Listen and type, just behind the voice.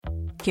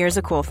Here's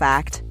a cool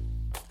fact.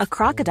 A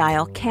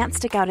crocodile can't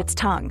stick out its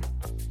tongue.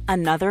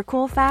 Another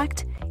cool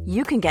fact,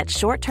 you can get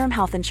short-term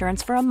health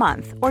insurance for a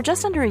month or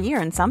just under a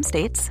year in some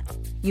states.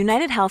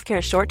 United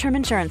Healthcare short-term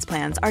insurance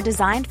plans are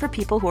designed for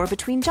people who are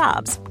between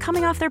jobs,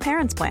 coming off their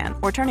parents' plan,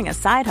 or turning a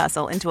side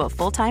hustle into a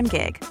full-time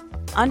gig.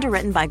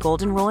 Underwritten by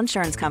Golden Rule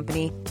Insurance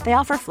Company, they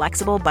offer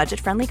flexible,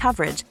 budget-friendly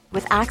coverage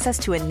with access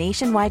to a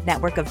nationwide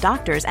network of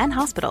doctors and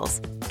hospitals.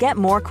 Get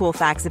more cool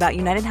facts about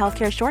United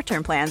Healthcare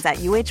short-term plans at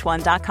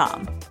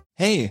uh1.com.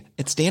 Hey,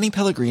 it's Danny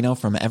Pellegrino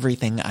from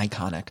Everything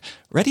Iconic.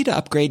 Ready to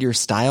upgrade your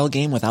style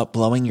game without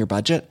blowing your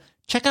budget?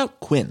 Check out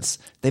Quince.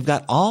 They've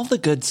got all the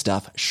good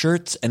stuff,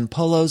 shirts and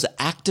polos,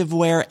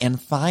 activewear, and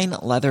fine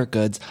leather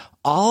goods,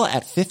 all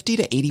at 50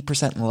 to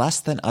 80% less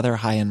than other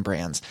high-end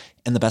brands.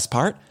 And the best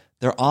part?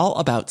 They're all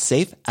about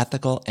safe,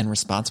 ethical, and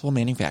responsible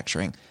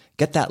manufacturing.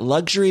 Get that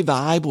luxury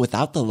vibe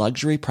without the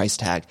luxury price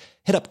tag.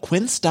 Hit up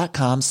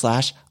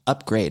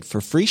quince.com/upgrade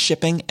for free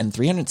shipping and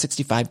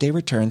 365-day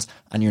returns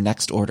on your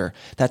next order.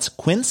 That's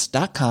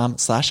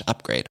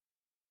quince.com/upgrade.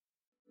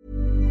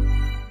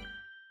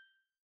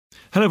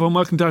 Hello everyone,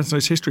 welcome to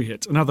Today's History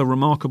Hit. Another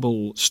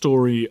remarkable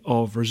story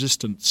of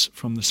resistance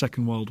from the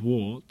Second World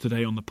War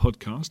today on the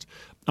podcast.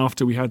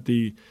 After we had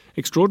the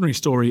extraordinary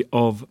story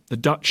of the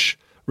Dutch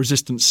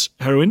resistance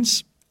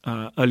heroines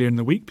earlier in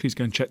the week. Please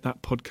go and check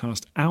that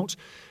podcast out.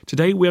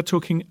 Today we are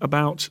talking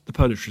about the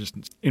Polish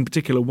resistance, in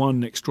particular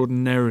one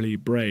extraordinarily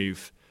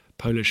brave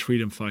Polish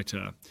freedom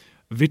fighter,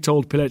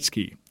 Witold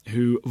Pilecki,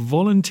 who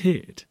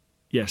volunteered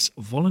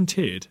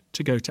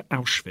to go to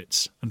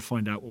Auschwitz and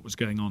find out what was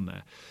going on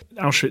there.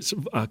 Auschwitz,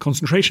 a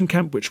concentration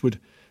camp which would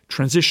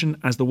transition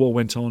as the war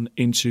went on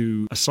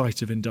into a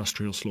site of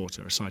industrial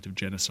slaughter, a site of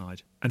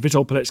genocide. And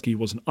Witold Pilecki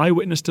was an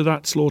eyewitness to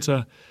that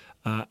slaughter,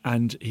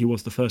 and he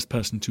was the first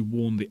person to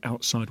warn the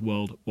outside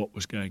world what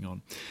was going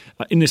on.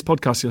 In this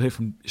podcast, you'll hear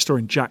from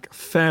historian Jack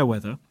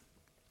Fairweather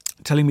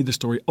telling me the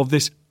story of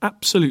this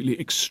absolutely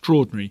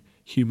extraordinary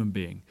human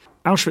being.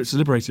 Auschwitz was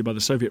liberated by the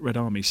Soviet Red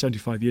Army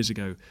 75 years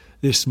ago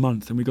this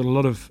month, and we've got a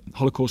lot of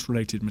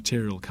Holocaust-related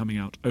material coming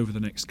out over the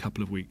next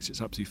couple of weeks.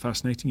 It's absolutely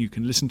fascinating. You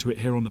can listen to it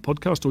here on the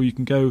podcast, or you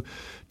can go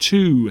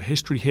to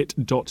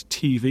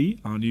historyhit.tv,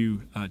 our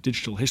new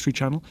digital history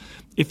channel.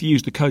 If you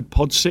use the code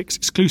POD6,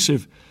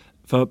 exclusive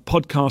for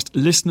podcast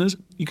listeners,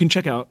 you can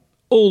check out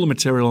all the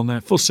material on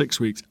there for 6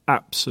 weeks,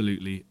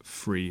 absolutely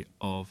free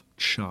of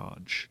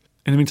charge.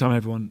 In the meantime,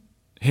 everyone,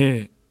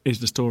 here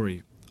is the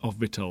story of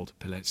Witold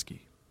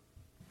Pilecki.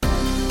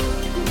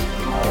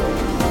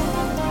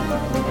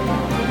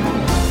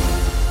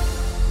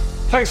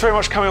 Thanks very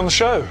much for coming on the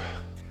show.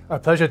 A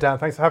pleasure, Dan.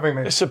 Thanks for having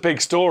me. It's a big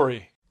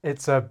story.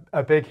 It's a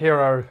big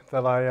hero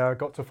that I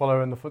got to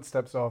follow in the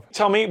footsteps of.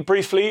 Tell me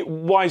briefly,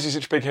 why is he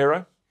such a big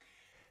hero?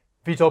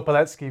 Witold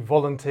Pilecki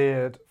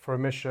volunteered for a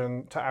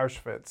mission to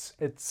Auschwitz.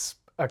 It's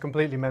a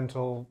completely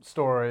mental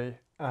story.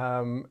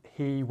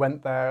 He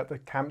went there at the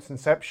camp's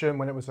inception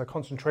when it was a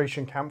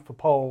concentration camp for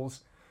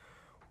Poles.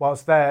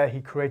 Whilst there,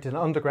 he created an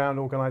underground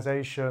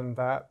organisation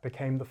that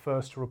became the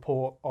first to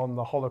report on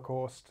the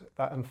Holocaust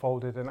that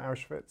unfolded in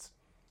Auschwitz.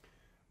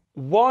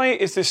 Why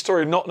is this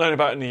story not known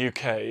about in the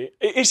UK?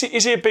 Is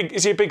he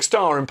a big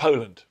star in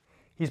Poland?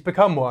 He's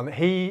become one.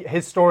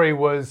 His story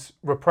was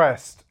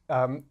repressed.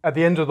 At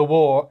the end of the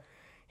war,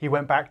 he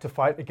went back to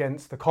fight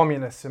against the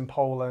communists in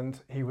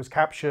Poland. He was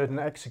captured and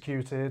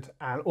executed,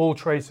 and all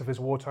trace of his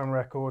wartime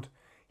record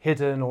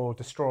hidden or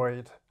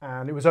destroyed.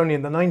 And it was only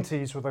in the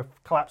 90s, with the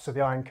collapse of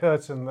the Iron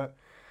Curtain, that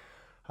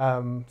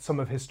some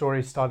of his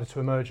stories started to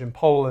emerge in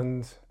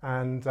Poland,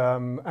 and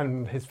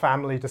his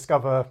family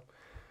discover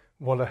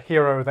what a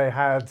hero they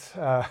had.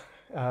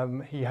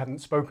 He hadn't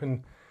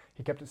spoken.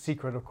 He kept it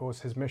secret, of course,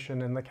 his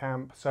mission in the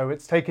camp. So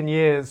it's taken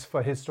years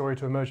for his story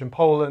to emerge in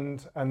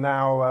Poland, and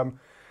now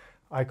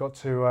I got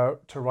to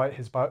write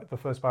the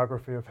first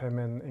biography of him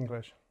in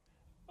English.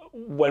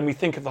 When we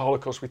think of the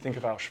Holocaust, we think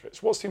of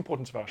Auschwitz. What's the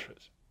importance of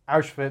Auschwitz?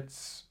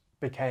 Auschwitz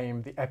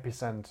became the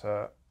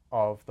epicenter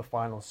of the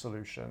final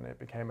solution. It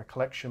became a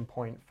collection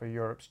point for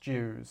Europe's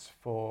Jews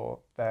for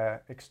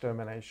their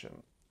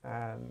extermination.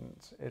 And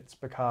it's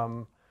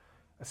become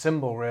a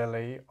symbol,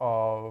 really,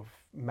 of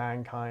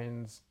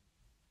mankind's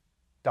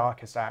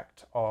darkest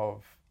act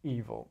of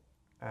evil.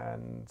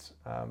 And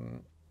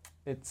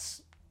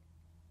it's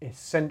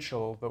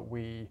essential that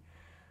we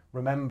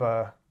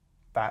remember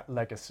that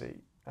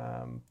legacy.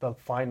 The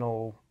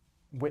final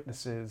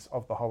witnesses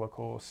of the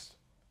Holocaust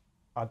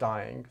are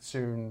dying.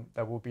 Soon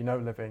there will be no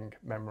living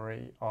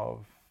memory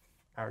of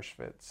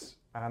Auschwitz.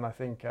 And I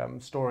think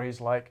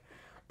stories like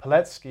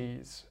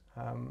Pilecki's,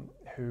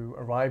 who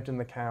arrived in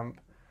the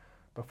camp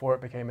before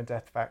it became a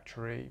death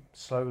factory,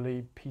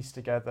 slowly pieced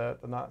together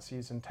the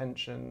Nazis'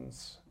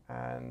 intentions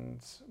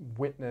and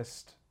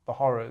witnessed the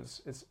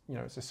horrors. It's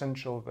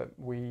essential that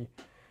we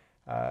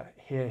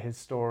hear his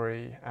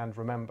story and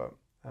remember,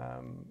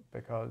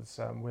 because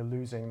we're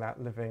losing that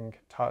living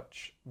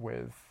touch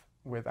with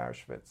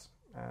Auschwitz,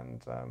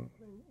 and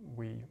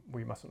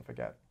we mustn't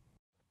forget.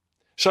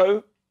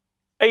 So,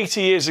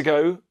 80 years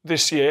ago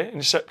this year,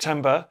 in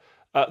September,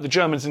 the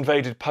Germans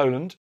invaded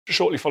Poland.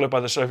 shortly followed by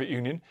the Soviet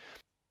Union.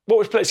 What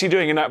was Pilecki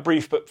doing in that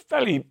brief but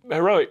fairly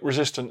heroic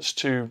resistance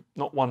to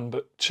not one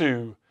but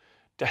two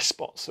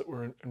despots that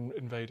were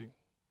invading?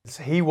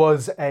 He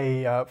was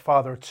a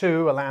father of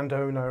two, a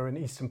landowner in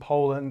eastern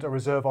Poland, a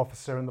reserve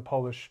officer in the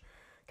Polish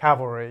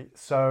cavalry.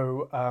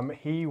 So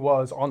he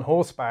was on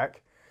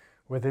horseback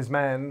with his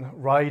men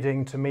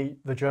riding to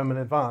meet the German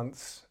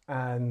advance.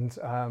 And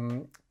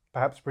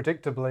perhaps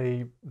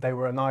predictably, they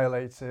were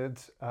annihilated,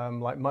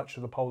 like much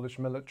of the Polish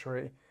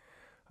military.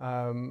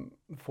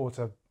 Fought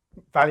a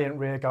valiant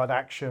rearguard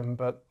action,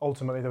 but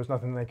ultimately there was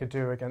nothing they could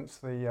do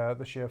against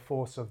the sheer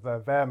force of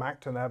the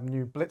Wehrmacht and their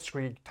new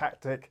blitzkrieg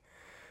tactic.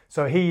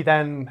 So he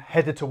then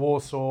headed to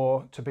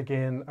Warsaw to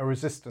begin a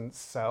resistance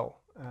cell.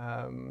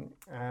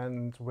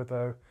 And with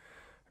a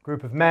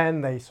group of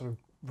men, they sort of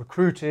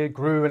recruited,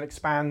 grew and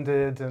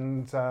expanded,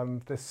 and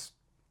this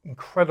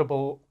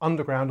incredible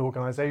underground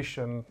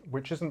organization,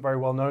 which isn't very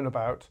well known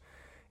about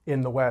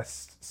in the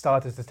West,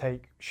 started to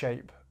take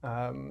shape.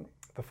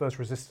 The first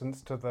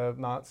resistance to the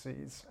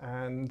Nazis.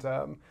 And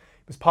it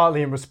was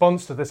partly in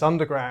response to this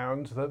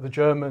underground that the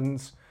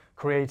Germans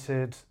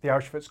created the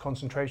Auschwitz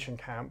concentration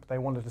camp. They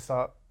wanted to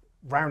start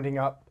rounding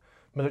up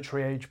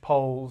military-age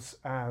Poles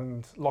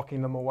and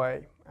locking them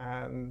away.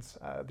 And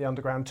the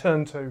underground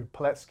turned to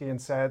Pilecki and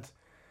said,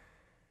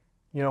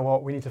 you know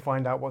what, we need to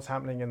find out what's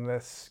happening in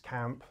this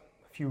camp.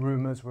 A few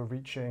rumors were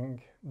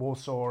reaching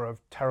Warsaw of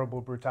terrible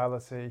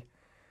brutality.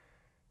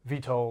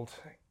 Witold,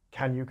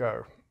 can you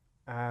go?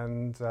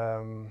 And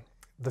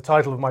the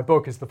title of my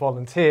book is The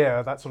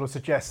Volunteer. That sort of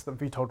suggests that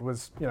Witold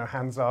was,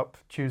 hands up,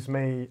 choose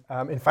me.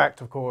 In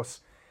fact, of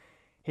course,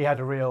 he had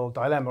a real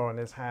dilemma on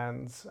his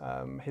hands.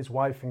 His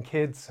wife and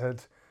kids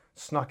had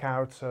snuck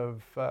out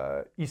of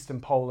eastern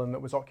Poland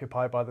that was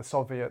occupied by the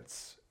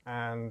Soviets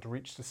and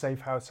reached a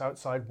safe house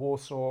outside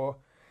Warsaw.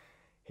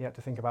 He had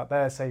to think about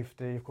their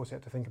safety. Of course, he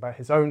had to think about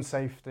his own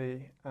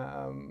safety.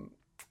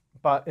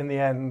 But in the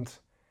end,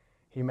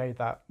 he made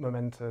that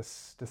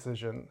momentous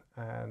decision,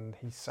 and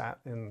he sat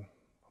in an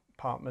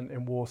apartment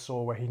in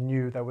Warsaw where he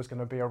knew there was going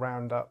to be a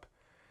roundup,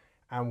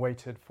 and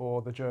waited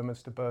for the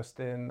Germans to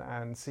burst in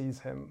and seize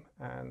him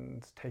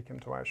and take him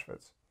to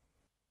Auschwitz.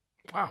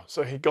 Wow,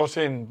 so he got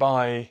in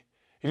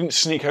he didn't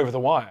sneak over the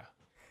wire.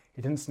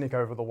 He didn't sneak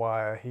over the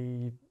wire.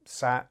 He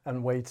sat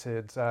and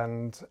waited,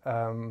 and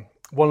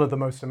one of the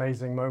most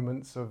amazing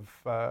moments of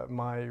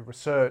my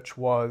research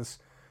was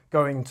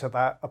going to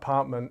that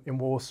apartment in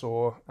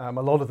Warsaw. A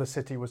lot of the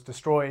city was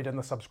destroyed in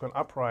the subsequent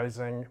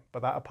uprising,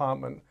 but that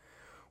apartment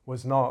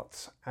was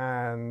not.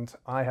 And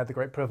I had the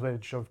great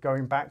privilege of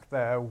going back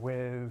there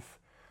with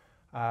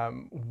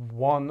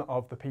one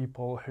of the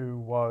people who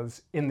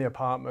was in the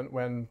apartment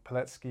when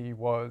Pilecki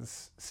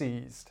was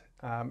seized.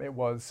 It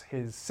was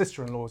his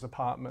sister-in-law's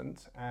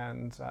apartment,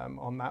 and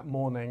on that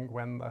morning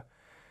when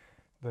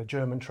the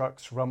German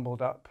trucks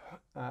rumbled up,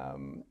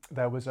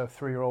 there was a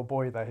 3-year-old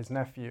boy there, his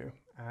nephew,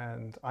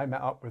 and I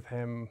met up with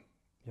him,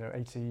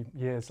 80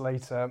 years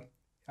later,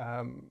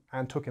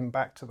 and took him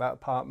back to that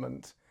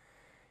apartment.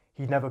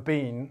 He'd never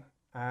been,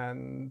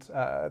 and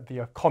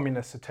the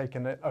communists had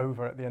taken it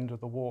over at the end of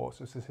the war,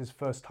 so this is his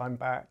first time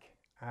back,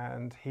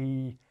 and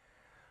he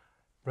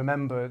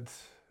remembered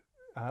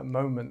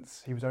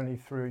moments. He was only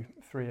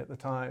three at the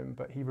time,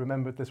 but he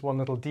remembered this one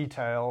little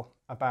detail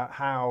about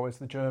how, as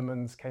the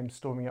Germans came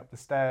storming up the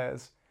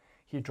stairs,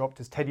 he dropped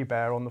his teddy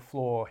bear on the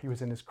floor. He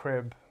was in his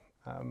crib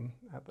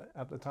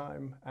at the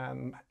time,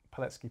 and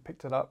Pilecki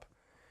picked it up,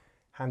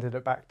 handed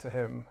it back to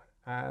him,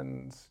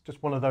 and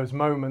just one of those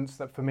moments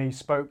that for me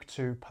spoke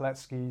to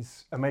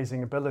Pilecki's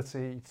amazing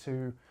ability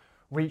to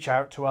reach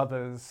out to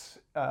others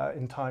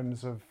in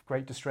times of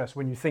great distress.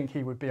 When you think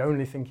he would be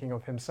only thinking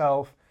of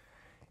himself,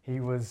 he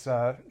was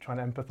trying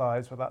to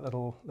empathize with that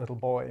little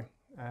boy.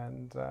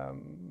 And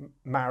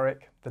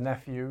Marek, the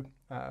nephew,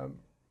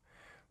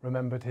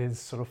 remembered his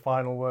sort of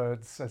final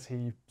words as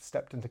he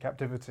stepped into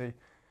captivity: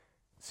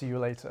 "See you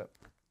later."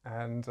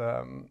 And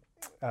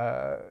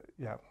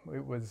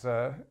it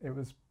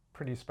was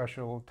pretty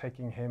special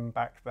taking him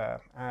back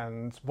there.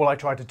 And what I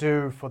tried to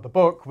do for the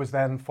book was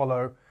then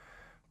follow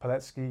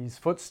Pilecki's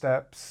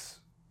footsteps,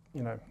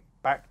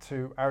 back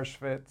to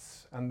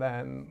Auschwitz, and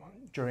then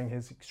during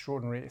his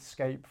extraordinary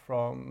escape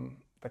from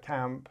the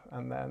camp,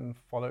 and then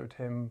followed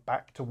him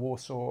back to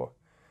Warsaw,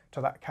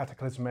 to that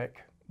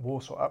cataclysmic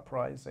Warsaw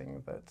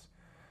uprising that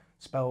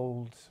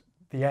spelled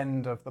the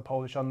end of the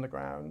Polish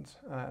underground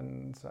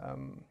and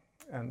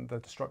the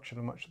destruction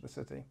of much of the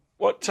city.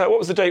 What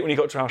was the date when you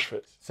got to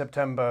Auschwitz?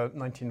 September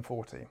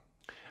 1940.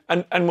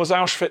 And was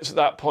Auschwitz at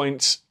that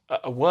point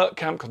a work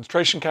camp,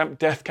 concentration camp,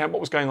 death camp? What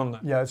was going on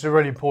there? Yeah, it's a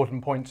really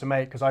important point to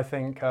make, because I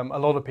think a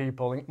lot of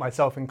people,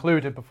 myself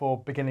included,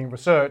 before beginning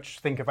research,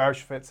 think of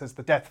Auschwitz as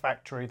the death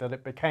factory that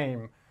it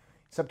became.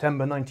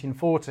 September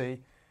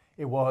 1940,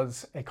 it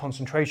was a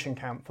concentration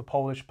camp for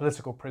Polish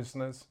political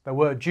prisoners. There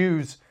were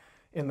Jews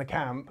in the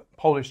camp,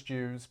 Polish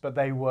Jews, but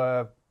they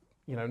were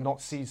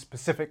not seized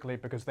specifically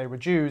because they were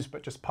Jews,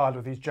 but just part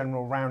of these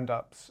general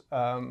roundups,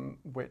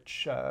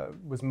 which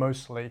was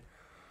mostly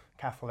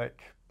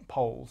Catholic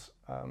Poles.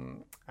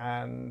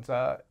 And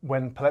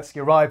when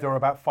Pilecki arrived, there were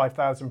about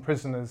 5,000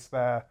 prisoners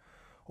there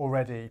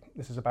already.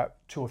 This is about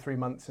 2 or 3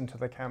 months into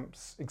the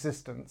camp's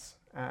existence.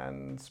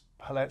 And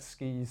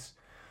Pilecki's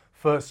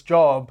first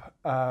job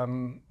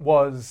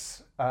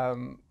was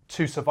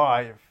to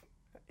survive.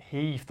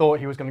 He thought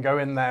he was going to go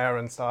in there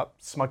and start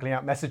smuggling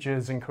out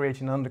messages and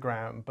creating an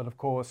underground. But of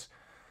course,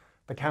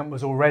 the camp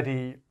was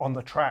already on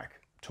the track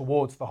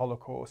towards the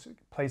Holocaust, a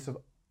place of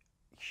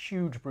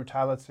huge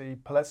brutality.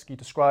 Pilecki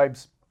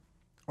describes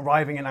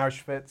arriving in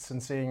Auschwitz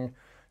and seeing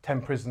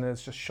 10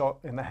 prisoners just shot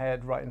in the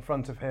head right in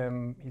front of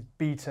him. He's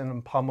beaten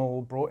and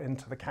pummeled, brought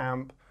into the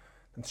camp,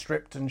 and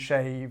stripped and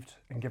shaved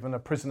and given a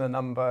prisoner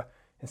number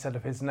instead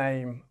of his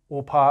name,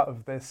 all part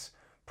of this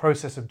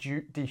process of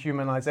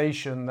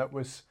dehumanization that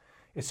was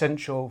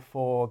essential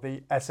for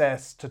the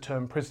SS to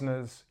turn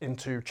prisoners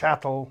into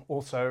chattel,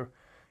 also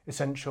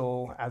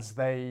essential as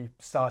they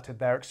started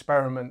their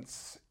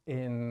experiments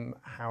in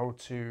how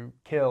to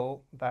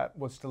kill that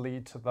was to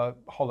lead to the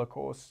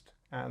Holocaust.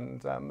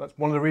 And that's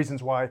one of the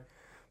reasons why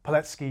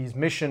Pilecki's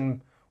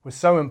mission was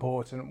so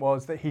important,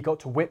 was that he got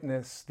to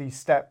witness these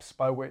steps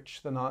by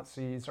which the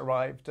Nazis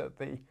arrived at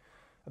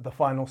the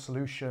final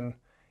solution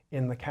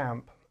in the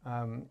camp.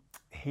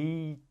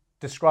 He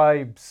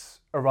describes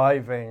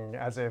arriving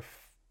as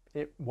if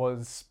it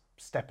was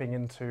stepping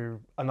into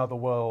another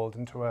world,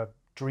 into a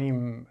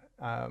dream.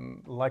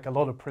 Like a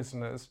lot of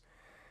prisoners,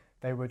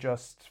 they were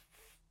just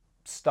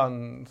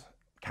stunned,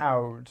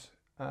 cowed,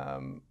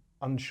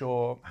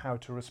 unsure how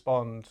to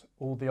respond.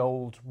 All the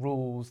old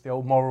rules, the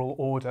old moral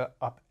order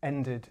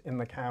upended in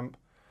the camp.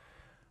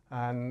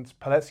 And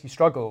Pilecki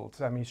struggled.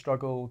 He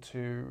struggled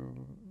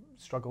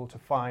to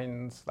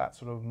find that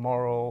sort of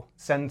moral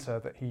center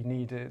that he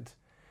needed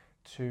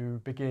to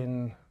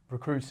begin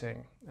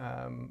recruiting.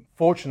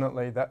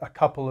 Fortunately, that a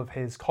couple of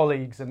his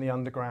colleagues in the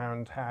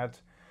underground had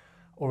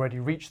already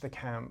reached the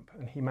camp,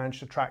 and he managed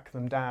to track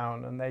them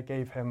down, and they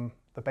gave him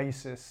the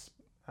basis,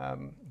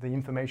 the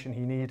information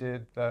he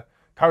needed, the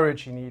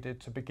courage he needed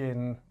to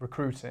begin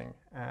recruiting.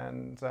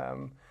 And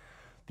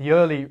the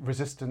early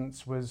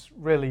resistance was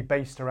really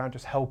based around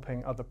just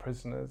helping other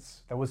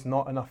prisoners. There was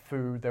not enough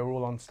food. They were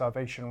all on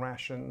starvation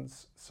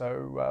rations.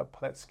 So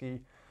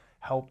Pilecki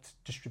helped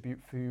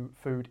distribute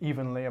food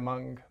evenly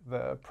among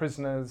the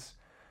prisoners.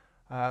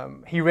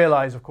 He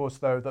realized, of course,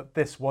 though, that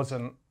this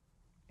wasn't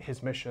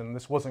his mission.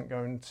 This wasn't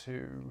going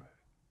to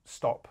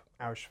stop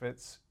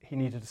Auschwitz. He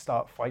needed to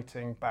start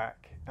fighting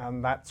back.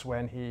 And that's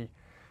when he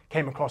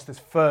came across this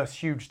first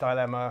huge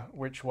dilemma,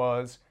 which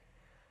was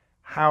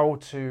how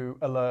to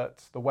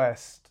alert the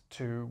West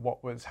to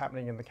what was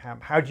happening in the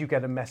camp. How do you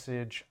get a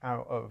message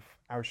out of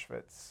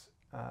Auschwitz?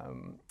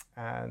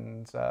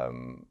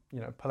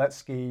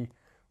 Pilecki,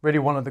 really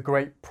one of the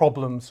great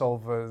problem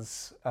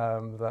solvers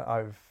that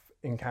I've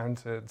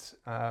encountered.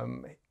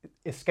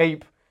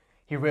 Escape,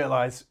 he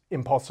realized,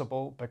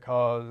 impossible,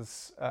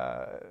 because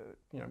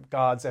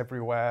guards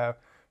everywhere,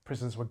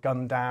 prisoners were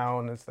gunned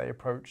down as they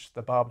approached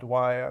the barbed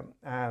wire,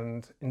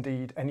 and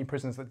indeed any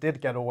prisoners that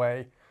did get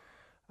away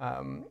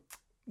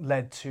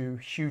led to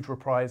huge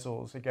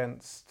reprisals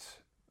against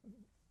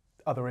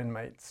other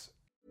inmates.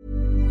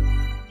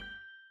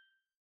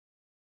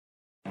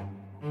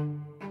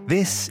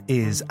 This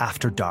is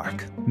After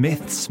Dark,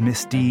 Myths,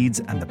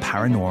 Misdeeds and the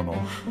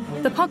Paranormal.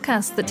 The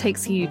podcast that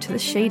takes you to the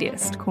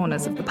shadiest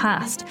corners of the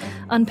past,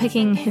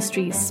 unpicking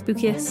history's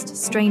spookiest,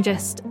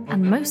 strangest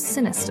and most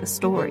sinister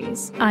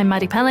stories. I'm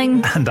Maddie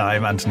Pelling. And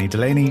I'm Anthony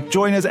Delaney.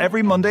 Join us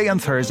every Monday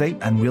and Thursday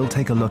and we'll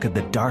take a look at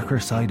the darker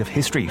side of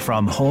history,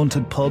 from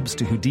haunted pubs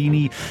to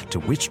Houdini to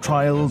witch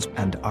trials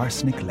and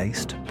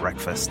arsenic-laced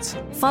breakfasts.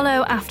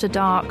 Follow After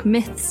Dark,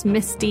 Myths,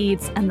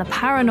 Misdeeds and the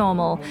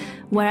Paranormal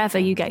wherever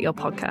you get your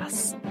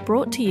podcasts.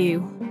 Brought to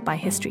you by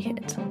History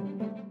Hit.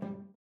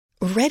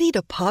 Ready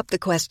to pop the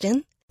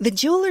question? The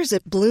jewelers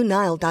at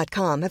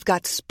BlueNile.com have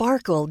got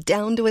sparkle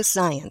down to a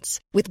science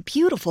with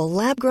beautiful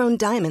lab-grown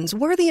diamonds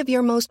worthy of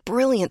your most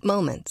brilliant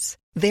moments.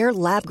 Their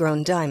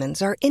lab-grown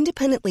diamonds are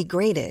independently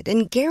graded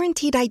and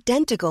guaranteed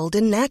identical to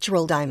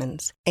natural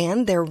diamonds,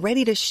 and they're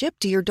ready to ship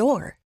to your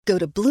door. Go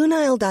to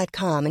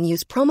BlueNile.com and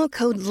use promo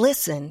code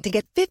LISTEN to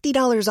get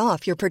 $50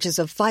 off your purchase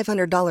of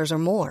 $500 or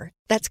more.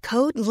 That's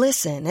code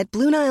LISTEN at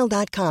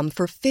BlueNile.com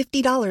for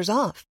 $50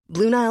 off.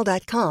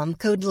 BlueNile.com,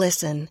 code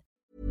LISTEN.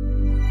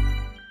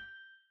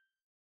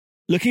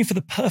 Looking for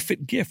the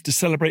perfect gift to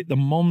celebrate the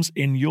moms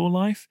in your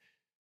life?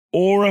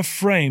 Aura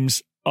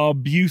frames are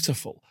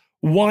beautiful,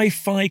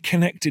 Wi-Fi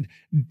connected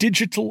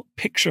digital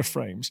picture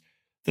frames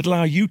that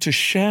allow you to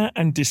share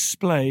and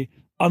display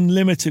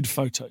unlimited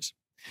photos.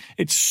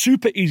 It's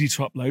super easy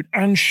to upload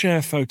and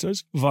share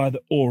photos via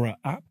the Aura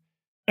app.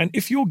 And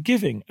if you're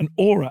giving an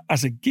Aura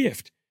as a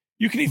gift,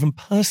 you can even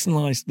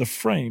personalize the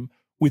frame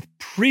with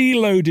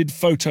preloaded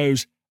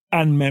photos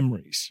and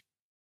memories.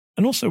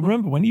 And also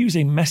remember, when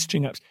using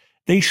messaging apps,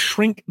 they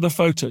shrink the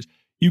photos.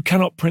 You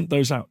cannot print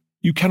those out.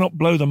 You cannot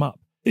blow them up.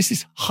 This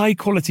is high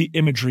quality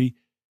imagery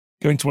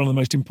going to one of the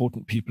most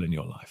important people in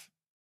your life.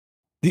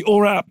 The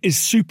Aura app is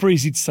super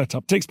easy to set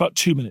up. It takes about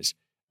 2 minutes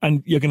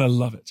and you're going to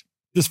love it.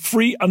 There's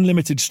free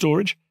unlimited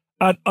storage,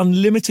 add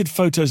unlimited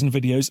photos and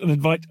videos, and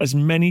invite as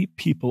many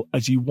people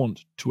as you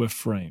want to a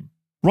frame.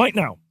 Right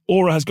now,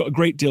 Aura has got a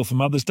great deal for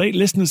Mother's Day.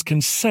 Listeners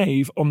can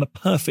save on the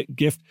perfect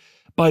gift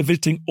by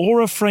visiting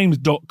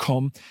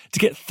auraframes.com to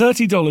get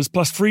 $30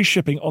 plus free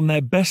shipping on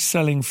their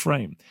best-selling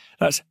frame.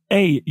 That's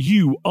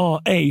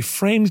AURA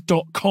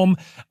frames.com.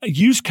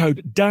 Use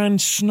code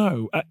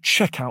DANSNOW at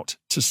checkout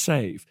to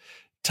save.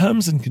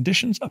 Terms and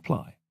conditions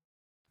apply.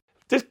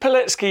 Did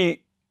Pilecki,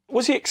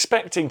 was he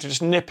expecting to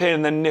just nip in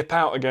and then nip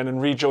out again and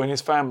rejoin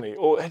his family?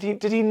 Or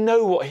did he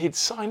know what he'd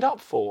signed up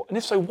for? And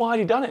if so, why had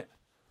he done it?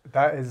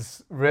 That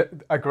is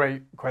a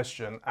great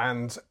question.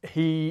 And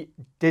he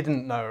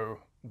didn't know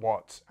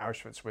what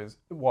Auschwitz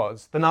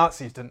was. The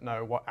Nazis didn't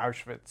know what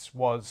Auschwitz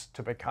was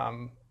to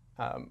become.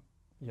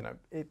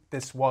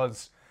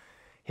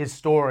 His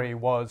story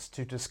was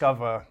to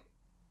discover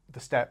the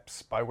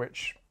steps by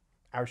which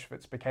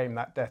Auschwitz became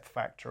that death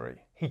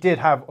factory. He did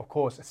have, of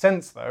course, a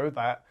sense, though,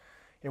 that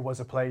it was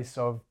a place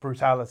of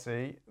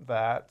brutality,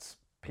 that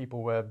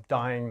people were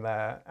dying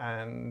there,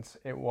 and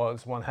it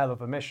was one hell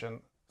of a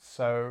mission.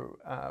 So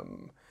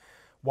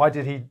why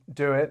did he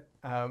do it?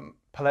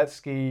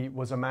 Pilecki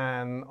was a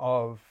man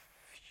of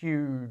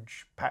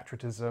huge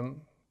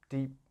patriotism,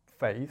 deep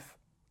faith.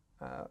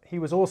 He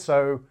was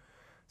also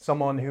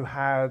someone who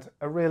had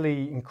a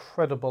really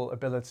incredible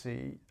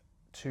ability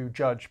to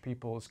judge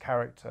people's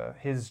character.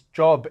 His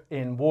job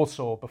in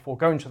Warsaw before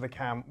going to the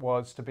camp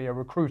was to be a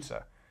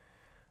recruiter.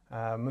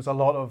 There was a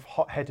lot of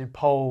hot-headed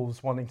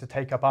Poles wanting to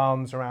take up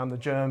arms around the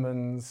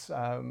Germans,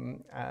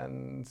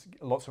 and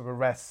lots of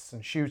arrests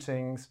and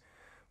shootings.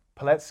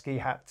 Pilecki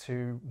had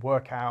to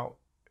work out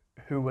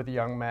who were the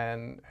young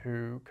men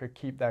who could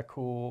keep their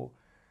cool,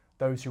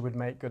 those who would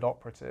make good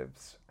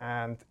operatives.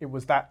 And it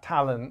was that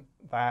talent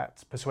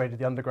that persuaded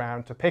the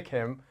underground to pick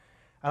him.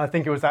 And I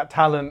think it was that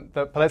talent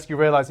that Pilecki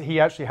realized that he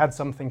actually had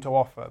something to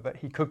offer, that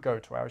he could go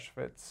to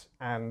Auschwitz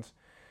and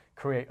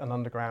create an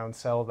underground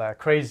cell there,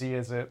 crazy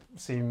as it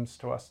seems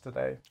to us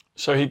today.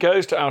 So he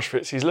goes to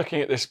Auschwitz, he's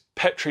looking at this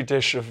petri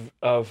dish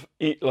of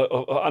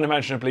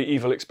unimaginably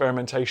evil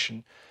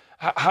experimentation.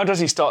 How does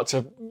he start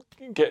to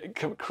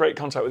create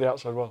contact with the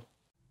outside world?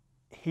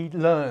 He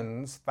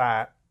learns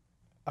that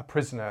a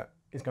prisoner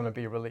is going to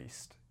be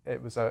released.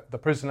 The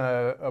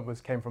prisoner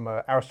came from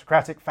an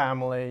aristocratic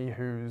family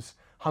whose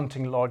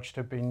hunting lodge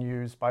had been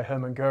used by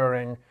Hermann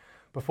Goering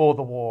before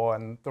the war,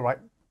 and the right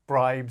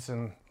bribes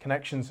and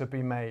connections had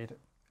been made.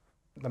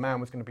 The man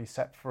was going to be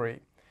set free.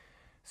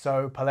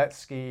 So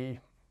Pilecki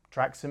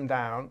tracks him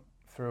down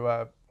through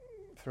an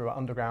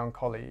underground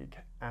colleague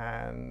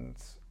and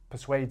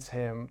persuades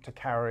him to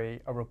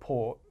carry a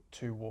report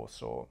to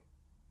Warsaw.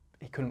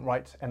 He couldn't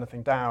write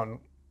anything down,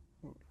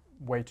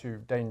 way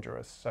too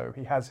dangerous. So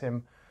he has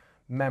him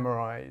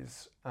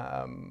memorize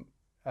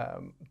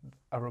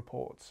a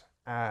report.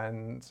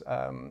 And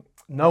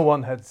no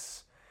one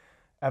has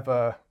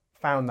ever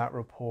found that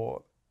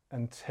report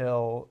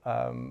until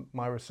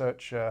my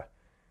researcher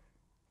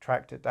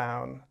tracked it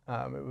down.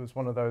 It was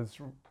one of those,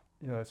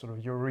 sort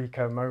of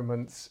eureka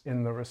moments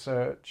in the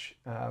research.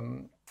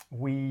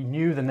 We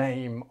knew the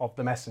name of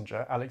the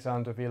messenger,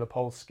 Alexander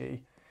Wielopolski,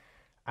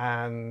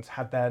 and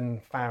had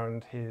then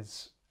found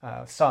his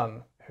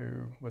son, who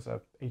was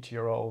an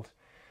 80-year-old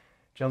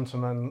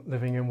gentleman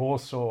living in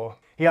Warsaw.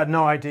 He had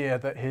no idea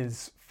that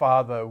his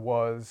father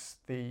was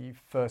the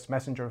first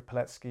messenger of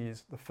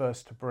Pilecki's, the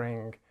first to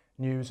bring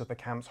news of the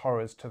camp's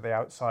horrors to the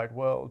outside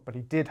world. But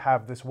he did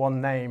have this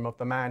one name of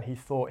the man he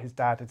thought his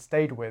dad had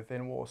stayed with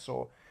in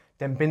Warsaw,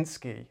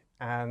 Dębinski.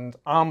 And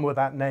armed with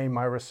that name,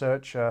 my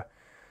researcher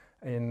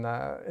in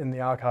the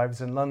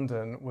archives in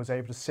London was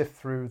able to sift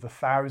through the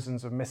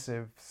thousands of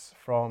missives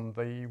from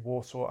the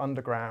Warsaw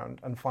Underground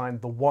and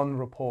find the one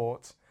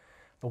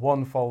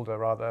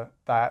folder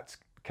that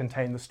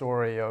contained the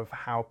story of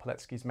how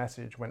Pilecki's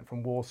message went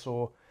from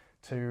Warsaw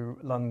to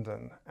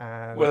London.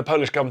 And where the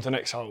Polish government in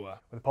exile were.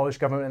 Where the Polish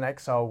government in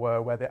exile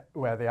were, where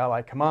the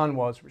Allied command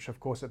was, which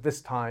of course at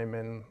this time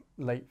in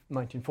late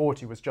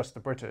 1940 was just the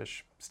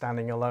British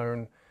standing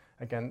alone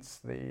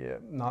against the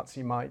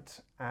Nazi might.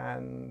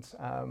 And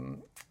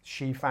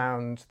she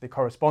found the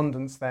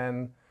correspondence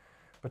then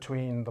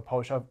between the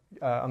Polish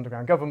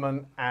underground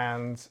government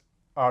and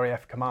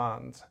RAF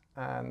command.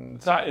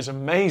 And that is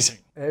amazing.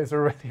 It is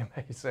really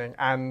amazing.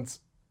 And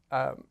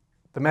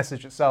the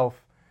message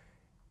itself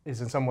is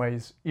in some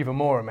ways even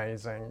more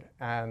amazing.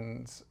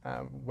 And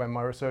when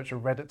my researcher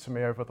read it to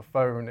me over the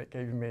phone, it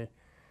gave me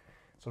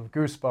sort of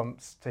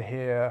goosebumps to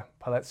hear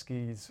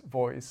Pilecki's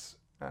voice,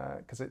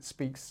 because it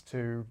speaks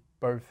to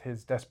both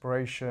his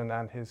desperation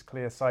and his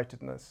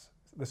clear-sightedness.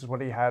 This is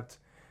what he had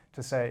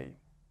to say: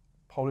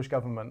 Polish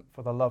government,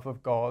 for the love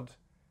of God,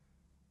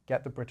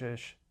 get the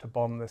British to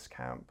bomb this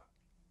camp.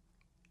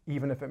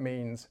 Even if it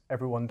means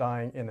everyone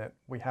dying in it,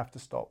 we have to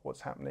stop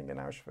what's happening in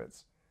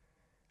Auschwitz.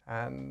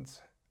 And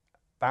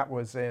that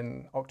was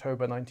in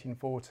October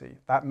 1940.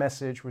 That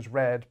message was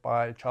read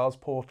by Charles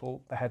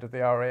Portal, the head of the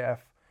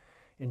RAF,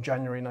 in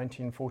January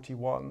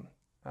 1941.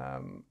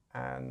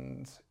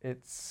 And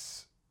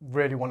it's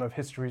really one of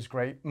history's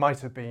great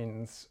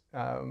might-have-beens.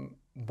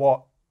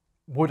 What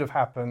would have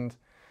happened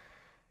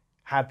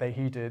had they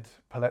heeded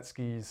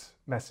Pilecki's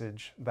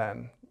message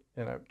then?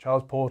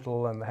 Charles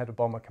Portal and the head of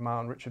Bomber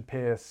Command, Richard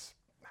Pearce,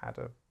 had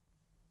a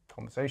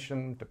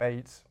conversation,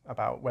 debate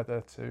about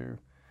whether to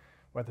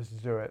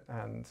do it,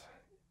 and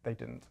they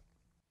didn't.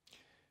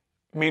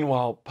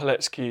 Meanwhile,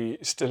 Pilecki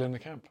is still in the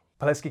camp.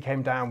 Pilecki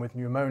came down with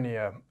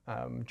pneumonia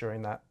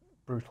during that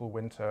brutal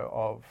winter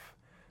of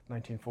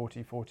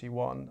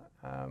 1940-41.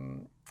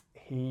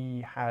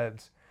 He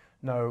had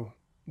no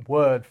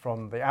word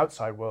from the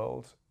outside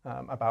world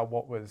about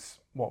what was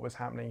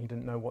happening. He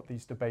didn't know what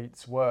these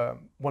debates were.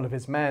 One of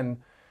his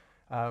men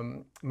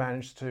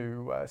managed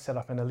to set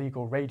up an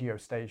illegal radio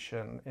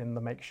station in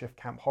the makeshift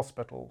camp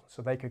hospital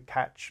so they could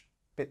catch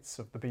bits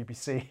of the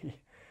BBC.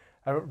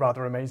 A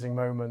rather amazing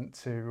moment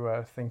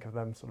to think of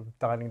them sort of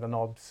dialing the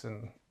knobs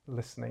and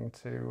listening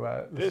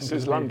to This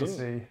is London.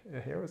 BBC.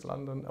 Here is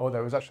London. Oh,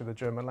 there was actually the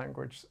German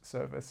language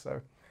service, so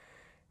it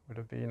would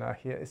have been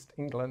Here is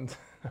England.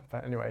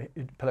 But anyway,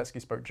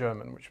 Pilecki spoke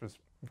German, which was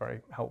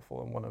very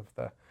helpful and one of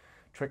the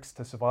tricks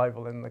to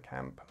survival in the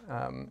camp.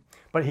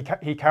 But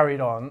he carried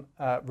on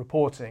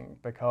reporting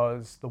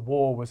because the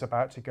war was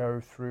about to go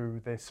through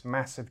this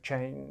massive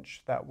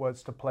change that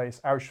was to place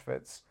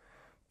Auschwitz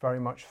very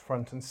much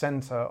front and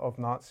center of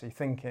Nazi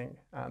thinking,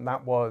 and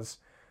that was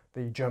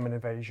the German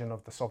invasion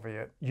of the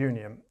Soviet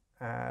Union.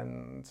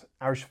 And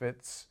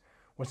Auschwitz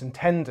was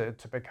intended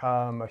to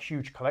become a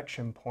huge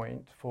collection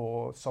point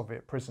for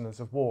Soviet prisoners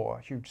of war,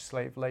 a huge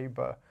slave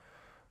labor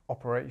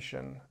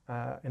operation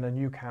in a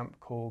new camp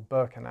called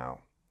Birkenau.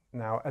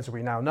 Now, as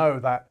we now know,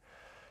 that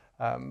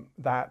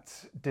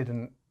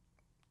didn't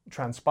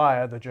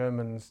transpire. The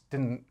Germans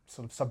didn't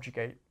sort of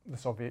subjugate the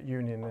Soviet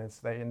Union as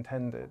they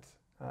intended.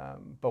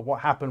 But what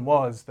happened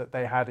was that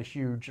they had a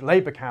huge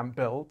labor camp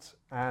built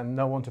and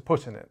no one to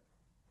put in it.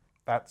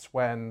 That's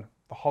when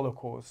the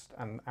Holocaust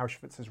and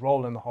Auschwitz's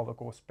role in the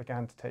Holocaust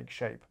began to take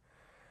shape.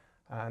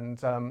 And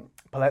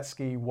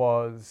Pilecki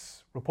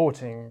was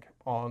reporting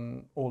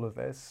on all of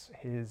this.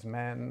 His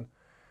men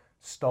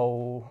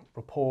stole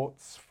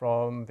reports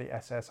from the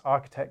SS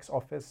architect's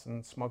office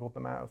and smuggled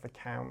them out of the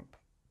camp.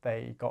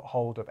 They got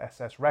hold of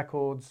SS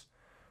records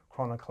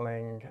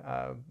chronicling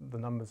the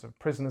numbers of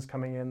prisoners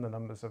coming in, the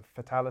numbers of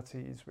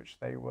fatalities which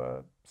they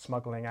were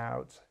smuggling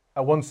out.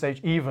 At one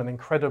stage, even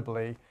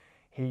incredibly,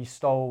 he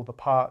stole the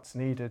parts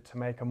needed to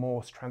make a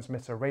Morse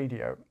transmitter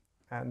radio.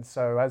 And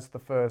so as the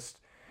first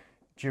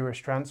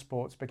Jewish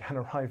transports began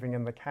arriving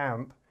in the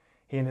camp,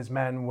 he and his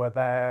men were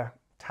there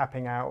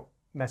tapping out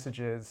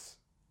messages,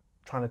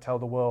 trying to tell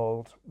the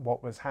world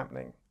what was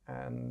happening.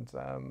 And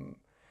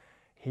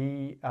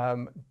he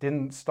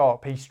didn't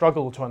stop. He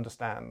struggled to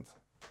understand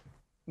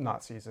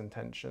Nazis'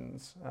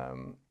 intentions,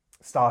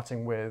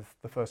 starting with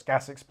the first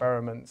gas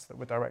experiments that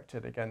were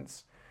directed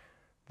against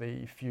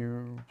the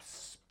few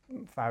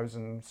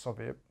thousand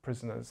Soviet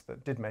prisoners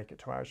that did make it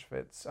to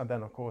Auschwitz, and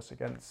then, of course,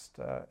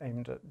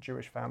 aimed at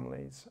Jewish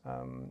families.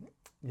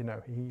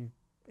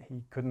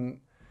 He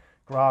couldn't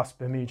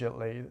grasp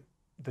immediately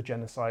the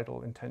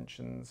genocidal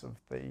intentions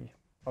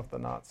of the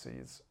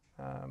Nazis.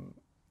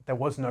 There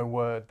was no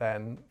word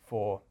then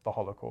for the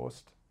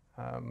Holocaust.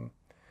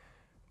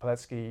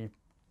 Pilecki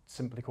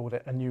simply called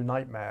it a new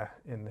nightmare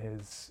in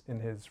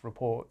his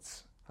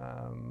reports.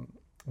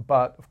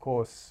 But of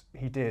course,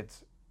 he did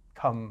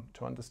come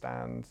to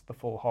understand the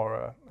full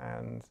horror,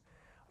 and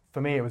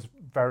for me, it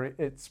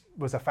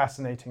was a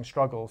fascinating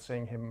struggle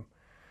seeing him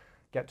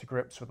get to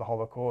grips with the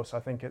Holocaust. I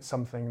think it's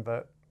something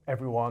that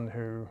everyone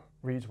who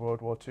reads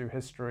World War II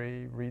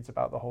history, reads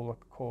about the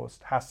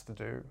Holocaust, has to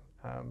do,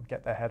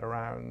 get their head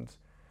around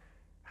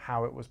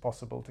how it was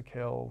possible to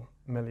kill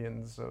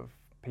millions of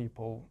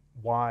people,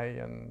 why,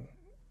 and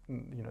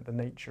the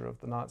nature of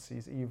the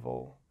Nazis'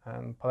 evil.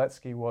 And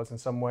Pilecki was in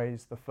some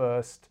ways the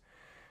first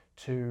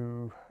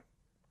to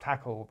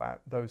tackle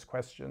those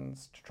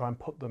questions, to try and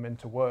put them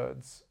into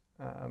words.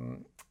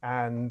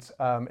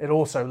 It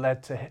also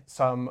led to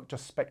some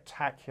just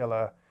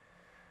spectacular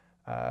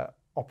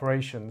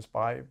operations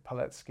by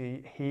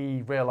Pilecki.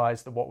 He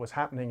realized that what was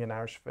happening in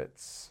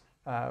Auschwitz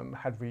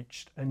had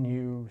reached a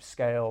new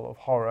scale of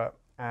horror,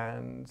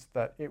 and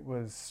that it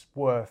was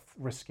worth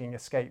risking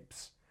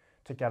escapes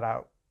to get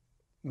out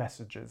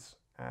messages.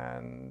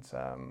 And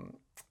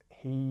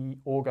he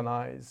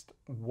organized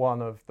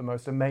one of the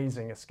most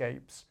amazing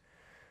escapes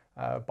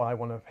by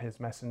one of his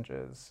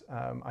messengers.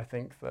 I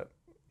think that,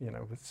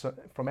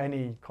 from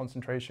any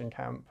concentration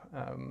camp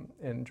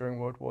during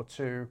World War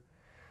II,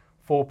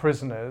 4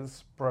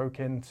 prisoners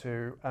broke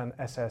into an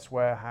SS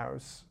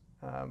warehouse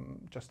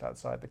just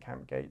outside the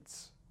camp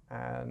gates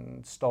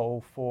and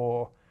stole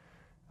 4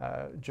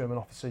 German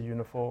officer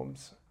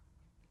uniforms,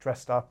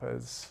 dressed up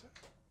as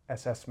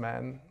SS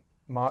men,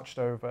 marched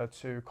over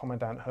to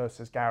Commandant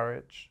Hearst's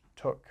garage,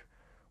 took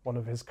one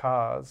of his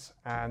cars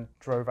and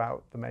drove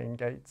out the main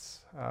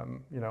gates.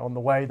 On the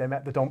way, they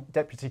met the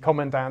deputy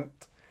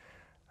commandant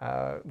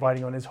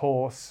riding on his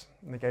horse,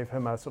 and they gave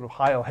him a sort of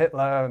Heil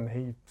Hitler, and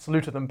he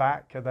saluted them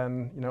back, and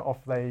then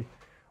off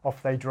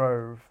they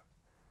drove.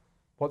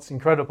 what's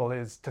incredible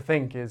is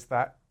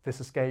that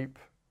this escape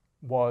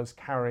was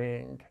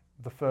carrying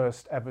the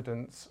first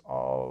evidence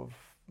of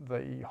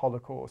the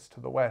Holocaust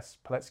to the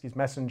West. Pilecki's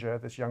messenger,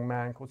 this young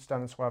man called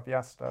Stanisław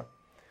Jasta,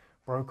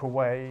 broke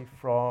away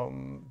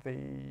from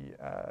the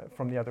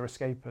other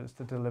escapers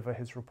to deliver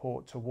his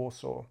report to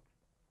Warsaw.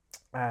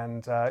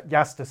 And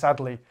Jasta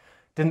sadly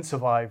didn't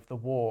survive the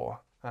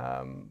war,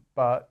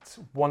 but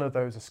one of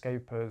those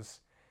escapers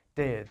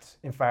did.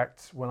 In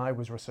fact, when I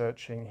was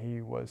researching, he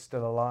was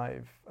still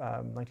alive,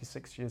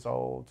 96 years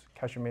old,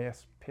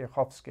 Kazimierz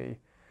Piechowski,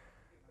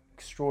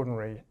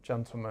 extraordinary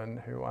gentleman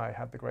who I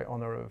had the great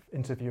honor of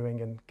interviewing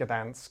in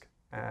Gdansk.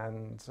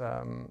 And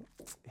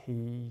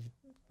he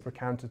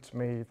recounted to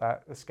me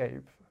that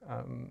escape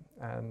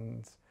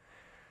and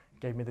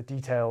gave me the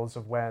details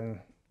of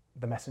when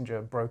the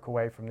messenger broke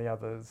away from the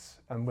others.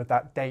 And with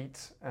that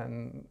date,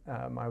 and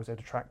I was able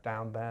to track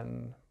down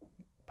then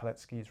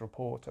Pilecki's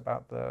report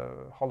about the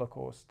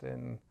Holocaust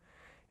in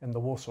the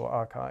Warsaw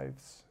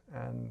archives,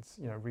 and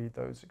read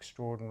that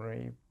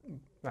extraordinary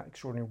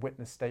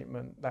witness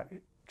statement, that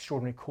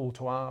extraordinary call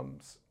to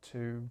arms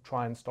to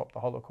try and stop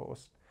the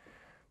Holocaust.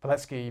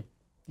 Pilecki,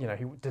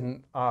 he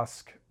didn't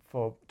ask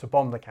to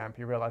bomb the camp.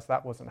 He realized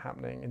that wasn't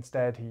happening.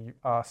 Instead, he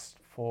asked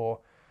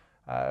for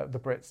the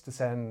Brits to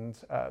send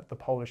the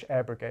Polish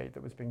air brigade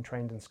that was being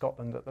trained in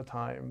Scotland at the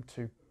time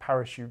to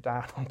parachute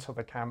down onto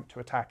the camp to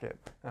attack it.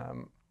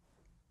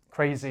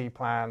 Crazy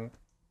plan.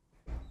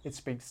 It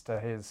speaks to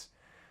his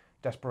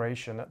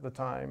desperation at the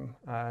time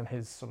and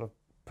his sort of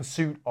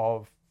pursuit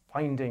of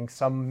finding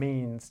some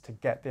means to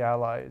get the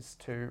Allies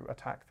to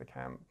attack the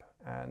camp.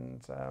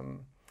 And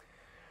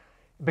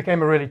it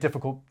became a really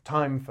difficult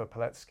time for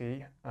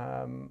Pilecki.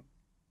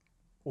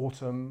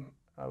 Autumn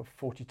of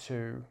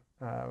 42,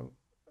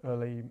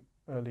 early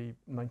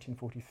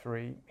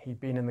 1943. He'd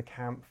been in the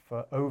camp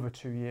for over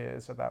 2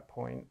 years at that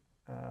point,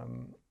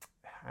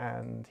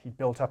 and he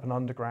built up an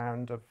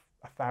underground of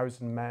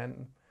 1,000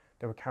 men.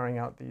 They were carrying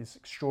out these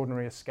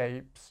extraordinary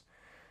escapes.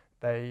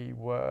 They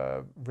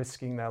were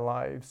risking their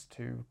lives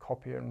to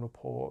copy and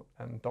report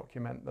and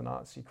document the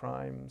Nazi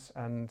crimes,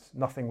 and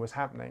nothing was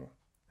happening.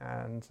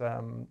 And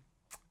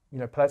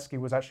Pilecki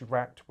was actually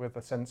racked with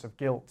a sense of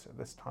guilt at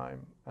this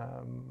time,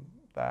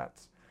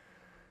 that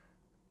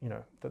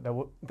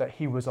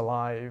he was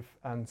alive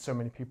and so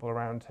many people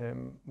around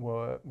him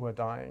were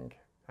dying.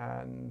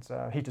 And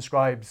he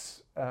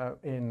describes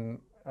in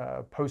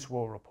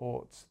post-war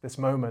reports this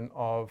moment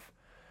of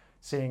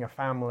seeing a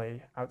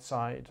family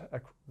outside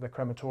the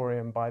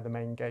crematorium by the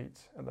main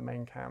gate at the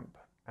main camp,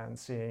 and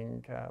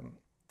seeing a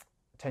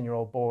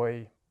 10-year-old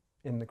boy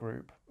in the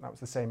group. That was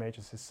the same age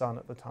as his son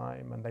at the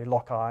time, and they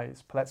lock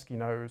eyes. Pilecki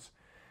knows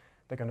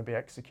they're going to be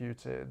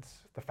executed.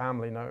 The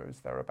family knows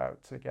they're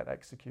about to get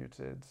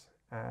executed,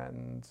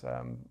 and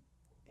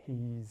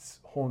he's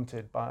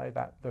haunted by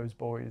that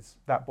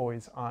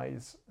boy's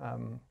eyes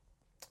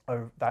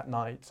that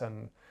night,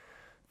 and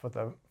for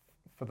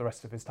the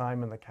rest of his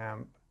time in the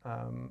camp.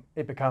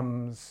 It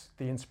becomes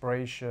the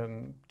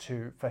inspiration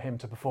for him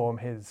to perform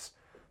his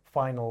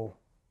final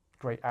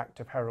great act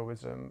of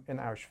heroism in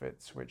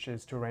Auschwitz, which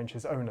is to arrange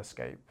his own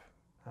escape.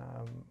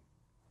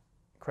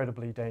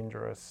 Incredibly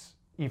dangerous,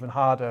 even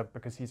harder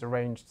because he's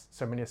arranged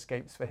so many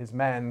escapes for his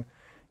men.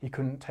 He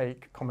couldn't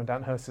take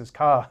Commandant Hearst's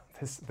car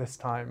this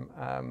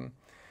time.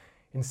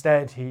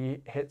 Instead,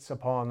 he hits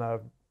upon a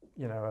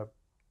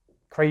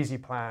crazy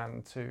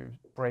plan to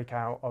break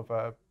out of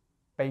a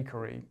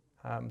bakery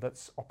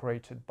that's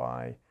operated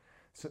by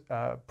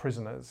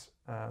prisoners.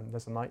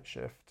 There's a night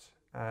shift,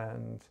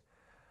 and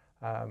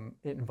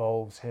it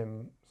involves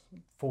him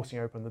forcing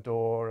open the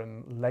door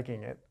and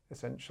legging it,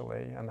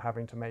 essentially, and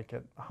having to make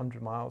it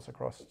 100 miles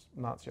across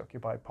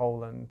Nazi-occupied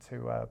Poland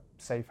to a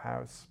safe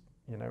house,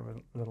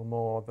 with little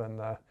more than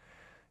a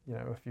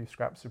few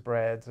scraps of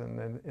bread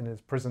and in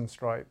his prison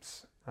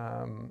stripes.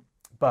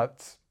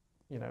 But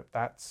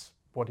that's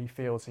what he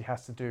feels he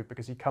has to do,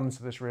 because he comes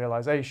to this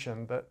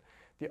realization that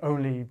the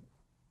only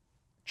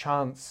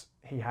chance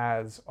he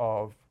has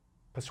of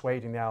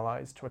persuading the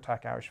Allies to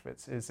attack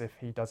Auschwitz is if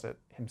he does it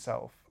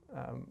himself.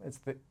 It's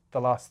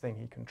the last thing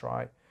he can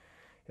try.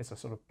 It's a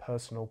sort of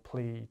personal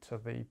plea to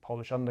the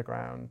Polish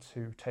underground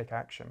to take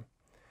action.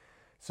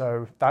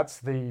 So that's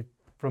the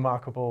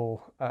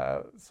remarkable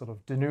sort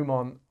of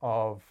denouement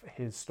of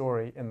his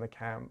story in the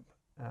camp.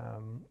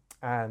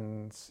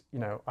 And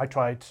I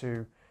tried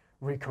to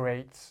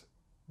recreate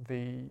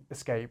the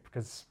escape,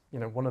 because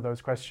one of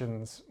those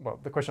questions,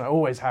 the question I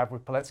always have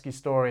with Pilecki's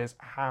story is,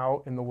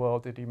 how in the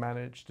world did he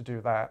manage to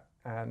do that?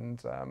 And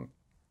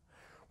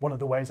one of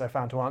the ways I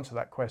found to answer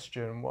that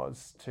question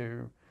was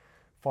to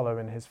follow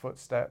in his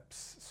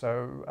footsteps.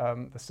 So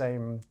the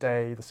same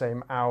day, the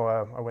same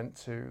hour, I went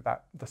to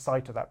the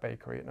site of that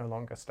bakery. It no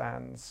longer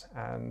stands,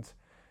 and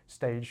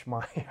staged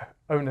my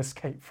own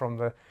escape from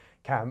the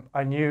camp.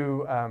 I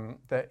knew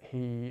that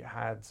he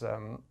had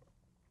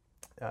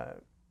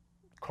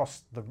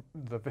crossed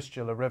the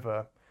Vistula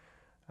River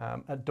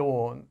at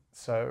dawn,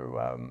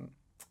 so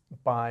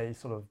by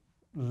sort of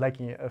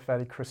legging it at a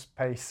fairly crisp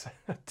pace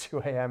at 2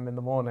 a.m. in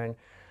the morning,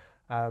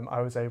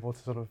 I was able to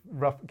sort of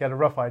get a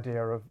rough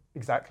idea of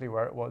exactly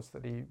where it was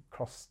that he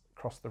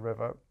crossed the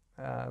river.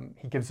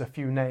 He gives a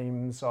few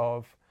names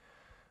of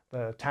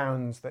the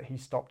towns that he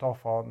stopped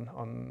off on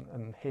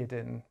and hid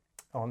in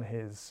on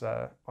his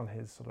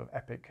sort of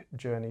epic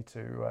journey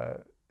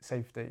to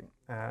safety.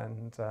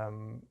 And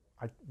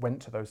I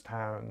went to those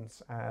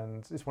towns,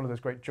 and it's one of those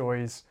great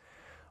joys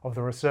of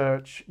the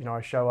research. You know,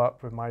 I show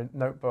up with my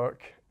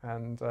notebook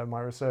and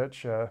my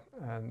researcher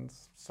and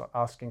start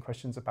asking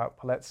questions about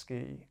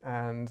Poletsky,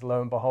 and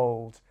lo and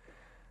behold,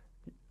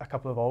 a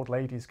couple of old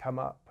ladies come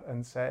up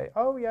and say,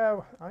 "Oh yeah,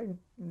 I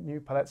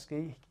knew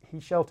Poletsky. He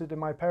sheltered in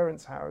my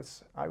parents'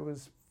 house. I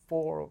was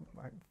 4 or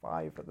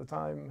 5 at the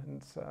time,"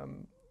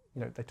 and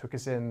you know, they took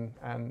us in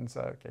and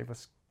gave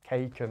us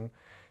cake and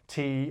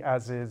tea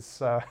as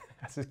is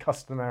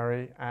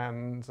customary,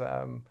 and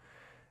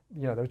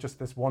you know, there was just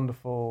this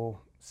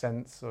wonderful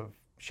sense of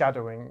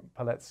shadowing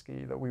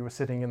Poletsky, that we were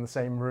sitting in the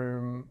same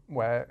room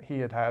where he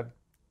had,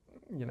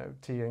 you know,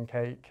 tea and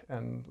cake,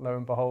 and lo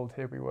and behold,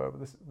 here we were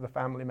with the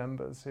family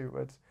members who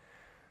had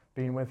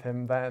been with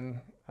him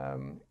then,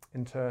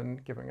 in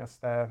turn giving us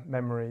their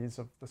memories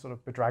of the sort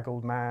of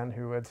bedraggled man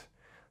who had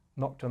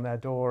knocked on their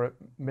door at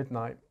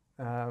midnight.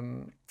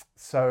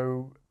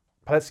 So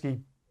Poletsky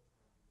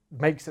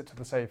makes it to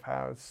the safe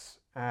house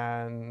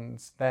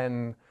and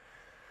then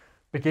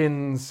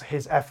begins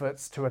his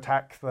efforts to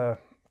attack the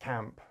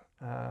camp.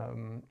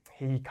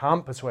 He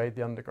can't persuade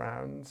the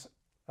underground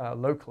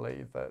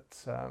locally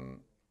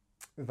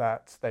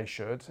that they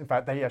should. In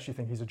fact, they actually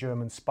think he's a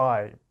German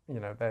spy. You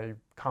know, they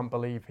can't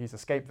believe he's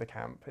escaped the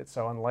camp. It's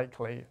so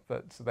unlikely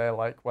that they're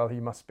like, well, he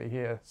must be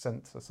here,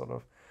 sent to sort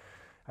of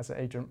as an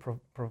agent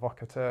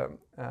provocateur.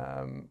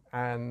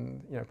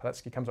 And you know,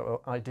 Poletsky comes up with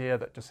an idea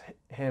that just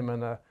him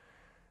and a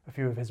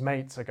few of his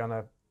mates are going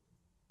to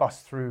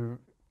bust through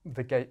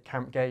the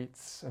camp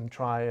gates and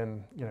try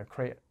and, you know,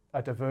 create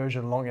a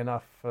diversion long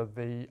enough for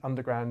the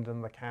underground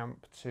and the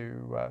camp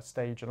to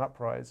stage an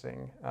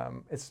uprising.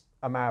 It's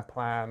a mad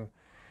plan,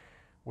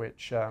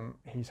 which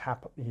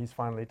he's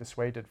finally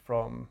dissuaded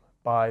from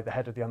by the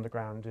head of the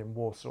underground in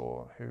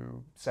Warsaw,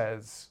 who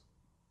says,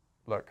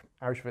 "Look,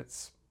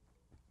 Auschwitz,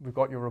 we've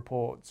got your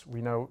reports.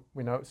 We know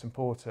it's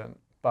important,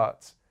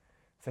 but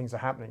things are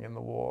happening in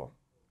the war.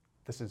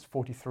 This is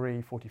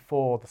 43,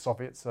 44. The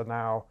Soviets are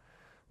now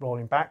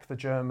rolling back the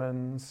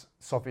Germans.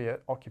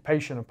 Soviet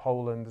occupation of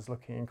Poland is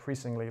looking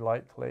increasingly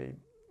likely.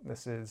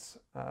 This is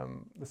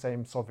the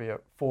same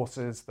Soviet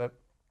forces that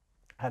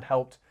had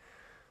helped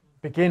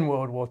begin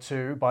World War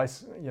II by,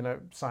 you know,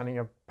 signing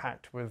a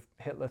pact with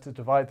Hitler to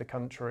divide the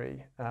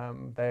country.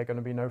 They're going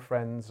to be no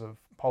friends of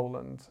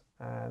Poland."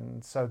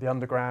 And so the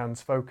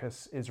underground's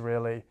focus is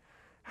really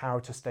how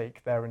to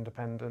stake their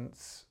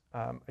independence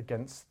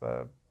against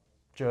the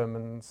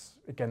Germans,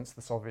 against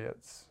the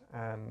Soviets,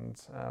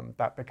 and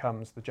that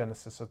becomes the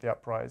genesis of the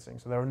uprising.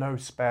 So there are no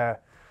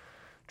spare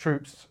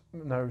troops,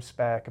 no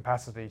spare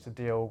capacity to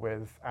deal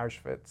with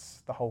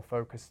Auschwitz. The whole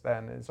focus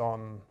then is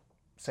on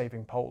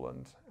saving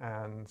Poland,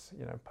 and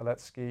you know,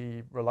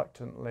 Poletsky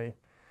reluctantly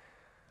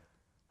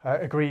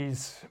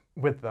agrees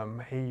with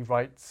them. He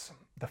writes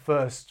the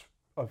first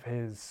of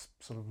his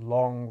sort of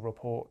long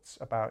reports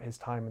about his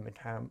time in the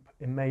camp.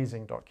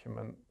 Amazing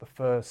document, the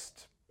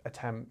first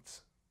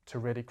attempt to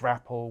really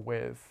grapple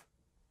with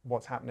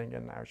what's happening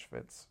in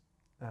Auschwitz,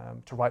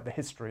 to write the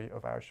history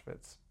of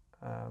Auschwitz.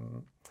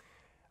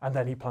 And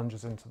then he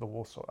plunges into the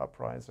Warsaw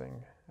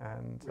Uprising,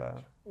 and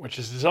which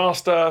is a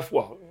disaster.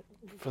 Well,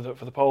 for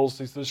the Poles,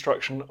 it's the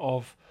destruction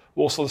of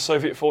Warsaw. The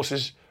Soviet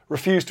forces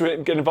refuse to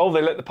get involved.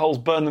 They let the Poles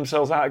burn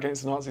themselves out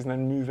against the Nazis and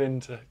then move in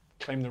to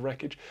claim the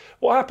wreckage.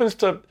 What happens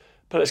to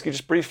Poletsky,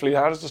 just briefly?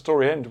 How does the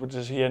story end?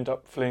 Does he end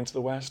up fleeing to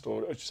the west,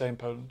 or, as you say, in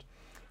Poland?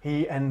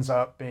 He ends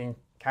up being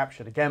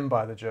captured again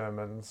by the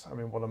Germans. I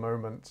mean, what a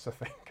moment to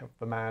think of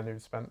the man who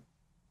spent,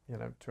 you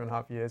know,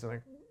 2.5 years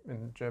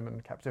in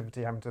German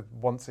captivity, having to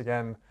once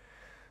again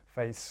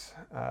face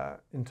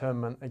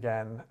internment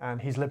again.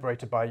 And he's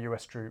liberated by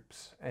US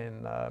troops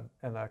in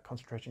a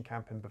concentration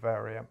camp in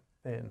Bavaria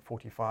in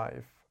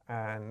 1945.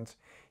 And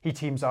he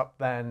teams up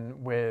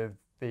then with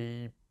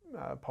the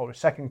Polish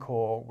Second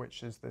Corps,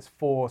 which is this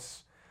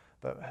force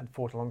that had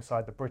fought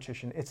alongside the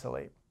British in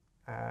Italy.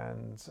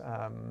 And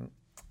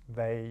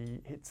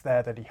it's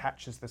there that he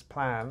hatches this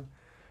plan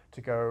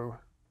to go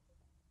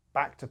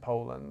back to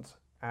Poland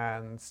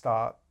and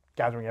start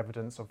gathering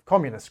evidence of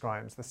communist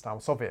crimes, this time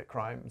Soviet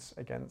crimes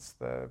against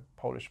the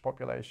Polish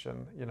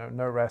population. You know,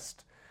 no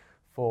rest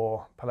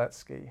for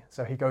Poletsky.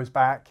 So he goes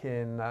back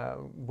in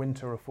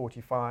winter of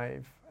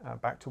 1945,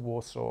 back to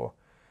Warsaw,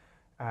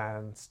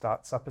 and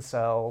starts up a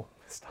cell,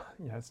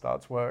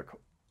 starts work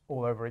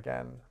all over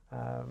again.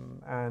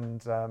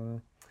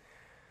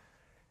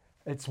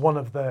 It's one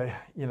of the,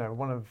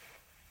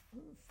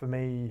 for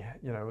me,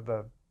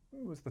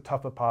 was the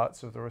tougher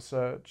parts of the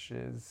research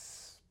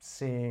is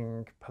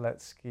seeing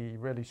Poletsky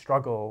really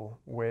struggle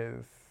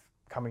with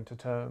coming to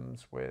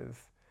terms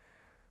with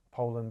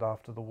Poland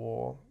after the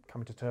war,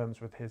 coming to terms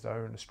with his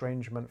own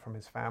estrangement from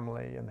his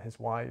family and his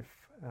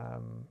wife.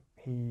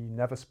 He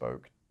never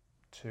spoke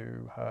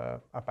to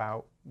her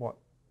about what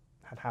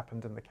had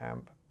happened in the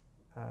camp.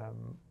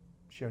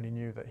 She only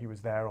knew that he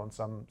was there on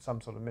some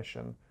sort of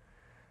mission,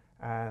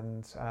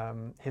 and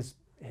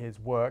his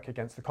work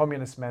against the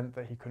communists meant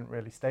that he couldn't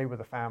really stay with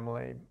the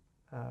family,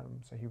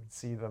 so he would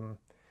see them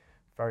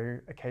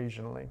very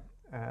occasionally,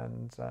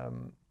 and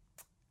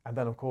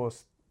then of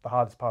course the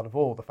hardest part of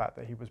all, the fact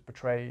that he was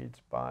betrayed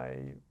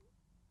by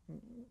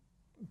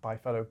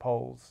fellow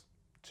Poles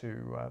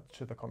to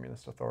the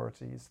communist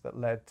authorities, that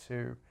led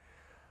to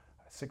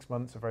 6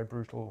 months of very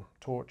brutal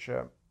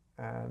torture,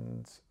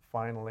 and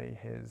finally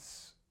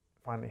his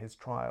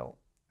trial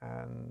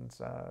and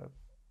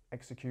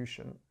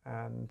execution.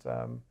 And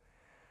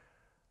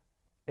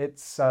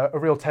it's a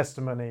real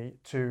testimony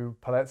to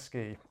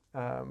Pilecki.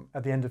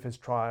 At the end of his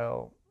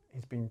trial,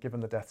 he's been given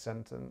the death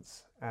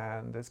sentence,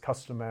 and it's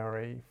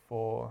customary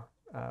for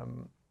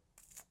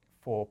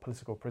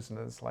political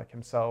prisoners like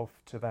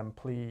himself to then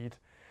plead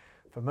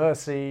for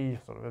mercy,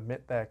 sort of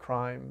admit their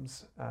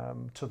crimes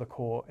to the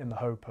court in the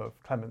hope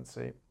of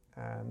clemency.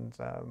 And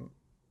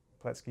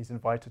Pilecki's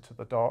invited to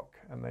the dock,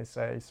 and they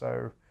say,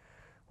 "So,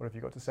 what have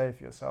you got to say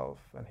for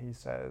yourself?" And he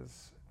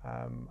says,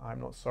 "I'm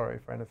not sorry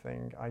for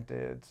anything I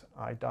did.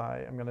 I'm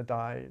going to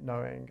die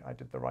knowing I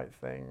did the right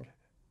thing.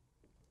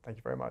 Thank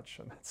you very much,"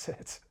 and that's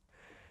it.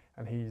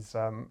 And he's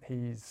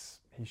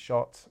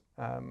shot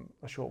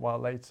a short while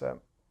later,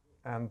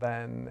 and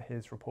then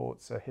his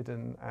reports are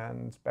hidden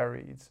and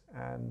buried.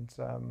 And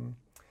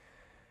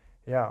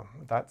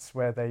that's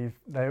where they've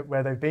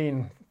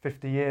been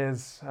 50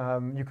 years.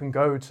 You can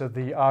go to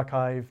the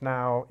archive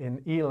now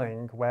in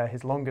Ealing, where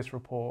his longest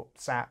report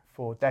sat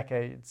for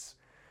decades.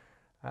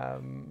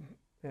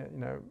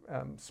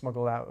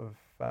 Smuggled out of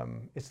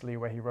Italy,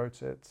 where he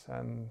wrote it,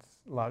 and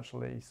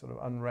largely sort of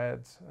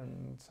unread.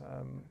 And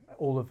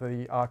all of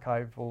the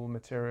archival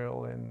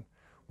material in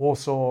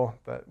Warsaw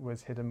that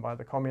was hidden by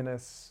the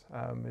communists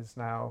is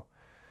now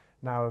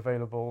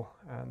available.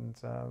 And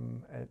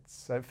it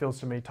feels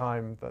to me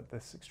time that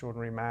this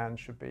extraordinary man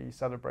should be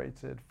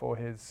celebrated for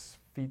his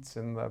feats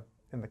in the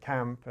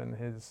camp, and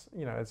his,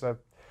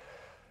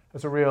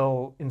 as a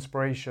real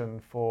inspiration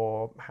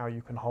for how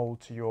you can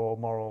hold to your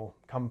moral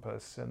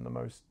compass in the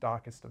most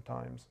darkest of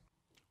times.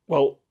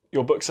 Well,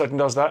 your book certainly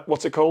does that.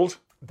 What's it called?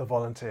 The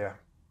Volunteer.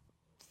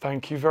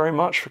 Thank you very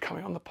much for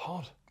coming on the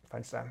pod.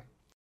 Thanks, Dan.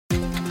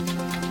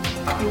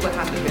 I feel we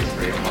have the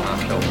history on our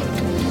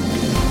shoulders.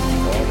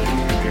 All the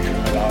information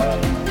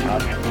about our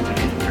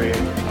history,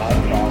 our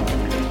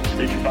knowledge,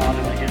 is found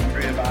in the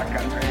history of our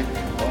country,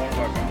 all of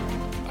our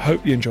country. I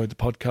hope you enjoyed the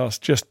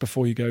podcast. Just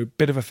before you go,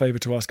 bit of a favour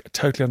to ask. I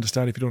totally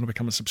understand if you don't want to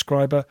become a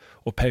subscriber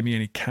or pay me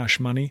any cash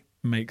money.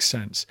 Makes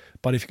sense.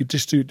 But if you could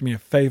just do me a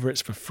favour,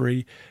 it's for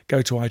free.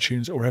 Go to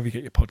iTunes or wherever you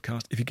get your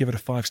podcast. If you give it a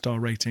 5-star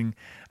rating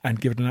and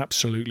give it an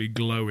absolutely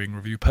glowing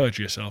review, purge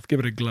yourself,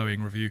 give it a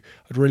glowing review,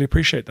 I'd really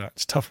appreciate that.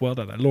 It's a tough world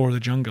out there, law of the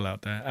jungle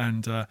out there,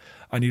 and I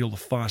need all the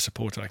fire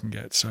support I can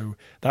get. So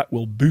that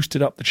will boost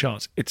it up the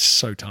charts. It's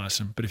so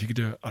tiresome. But if you could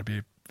do it, I'd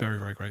be very,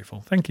 very grateful.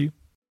 Thank you.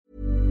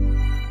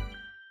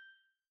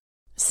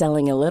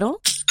 Selling a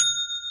little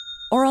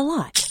or a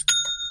lot?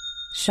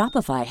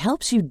 Shopify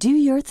helps you do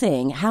your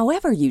thing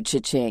however you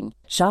cha-ching.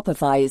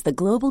 Shopify is the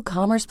global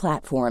commerce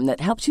platform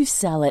that helps you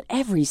sell at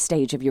every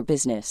stage of your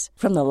business.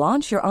 From the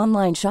launch your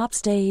online shop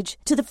stage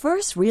to the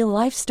first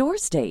real-life store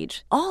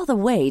stage, all the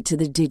way to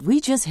the did we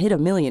just hit a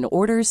million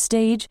orders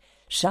stage.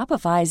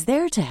 Shopify is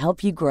there to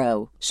help you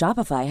grow.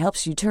 Shopify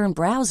helps you turn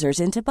browsers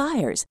into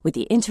buyers with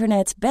the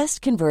internet's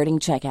best converting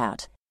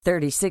checkout.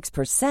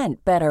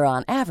 36% better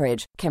on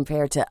average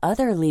compared to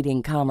other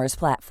leading commerce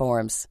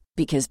platforms.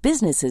 Because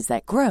businesses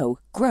that grow,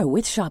 grow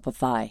with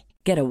Shopify.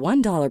 Get a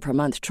 $1 per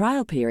month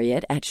trial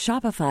period at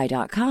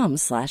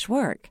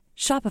shopify.com/work.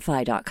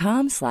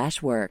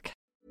 Shopify.com/work.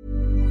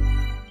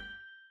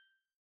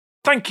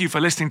 Thank you for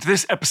listening to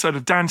this episode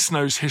of Dan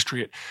Snow's History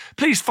Hit.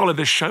 Please follow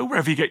this show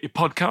wherever you get your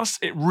podcasts.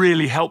 It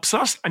really helps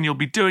us, and you'll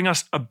be doing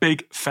us a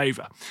big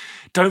favour.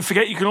 Don't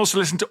forget, you can also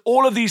listen to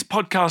all of these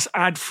podcasts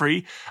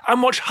ad-free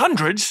and watch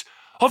hundreds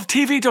of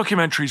TV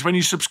documentaries when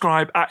you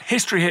subscribe at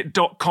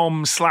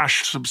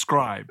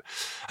historyhit.com/subscribe.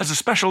 As a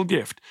special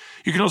gift,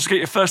 you can also get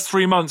your first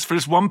 3 months for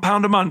just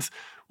 £1 a month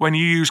when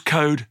you use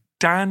code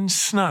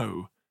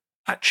DANSNOW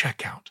at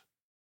checkout.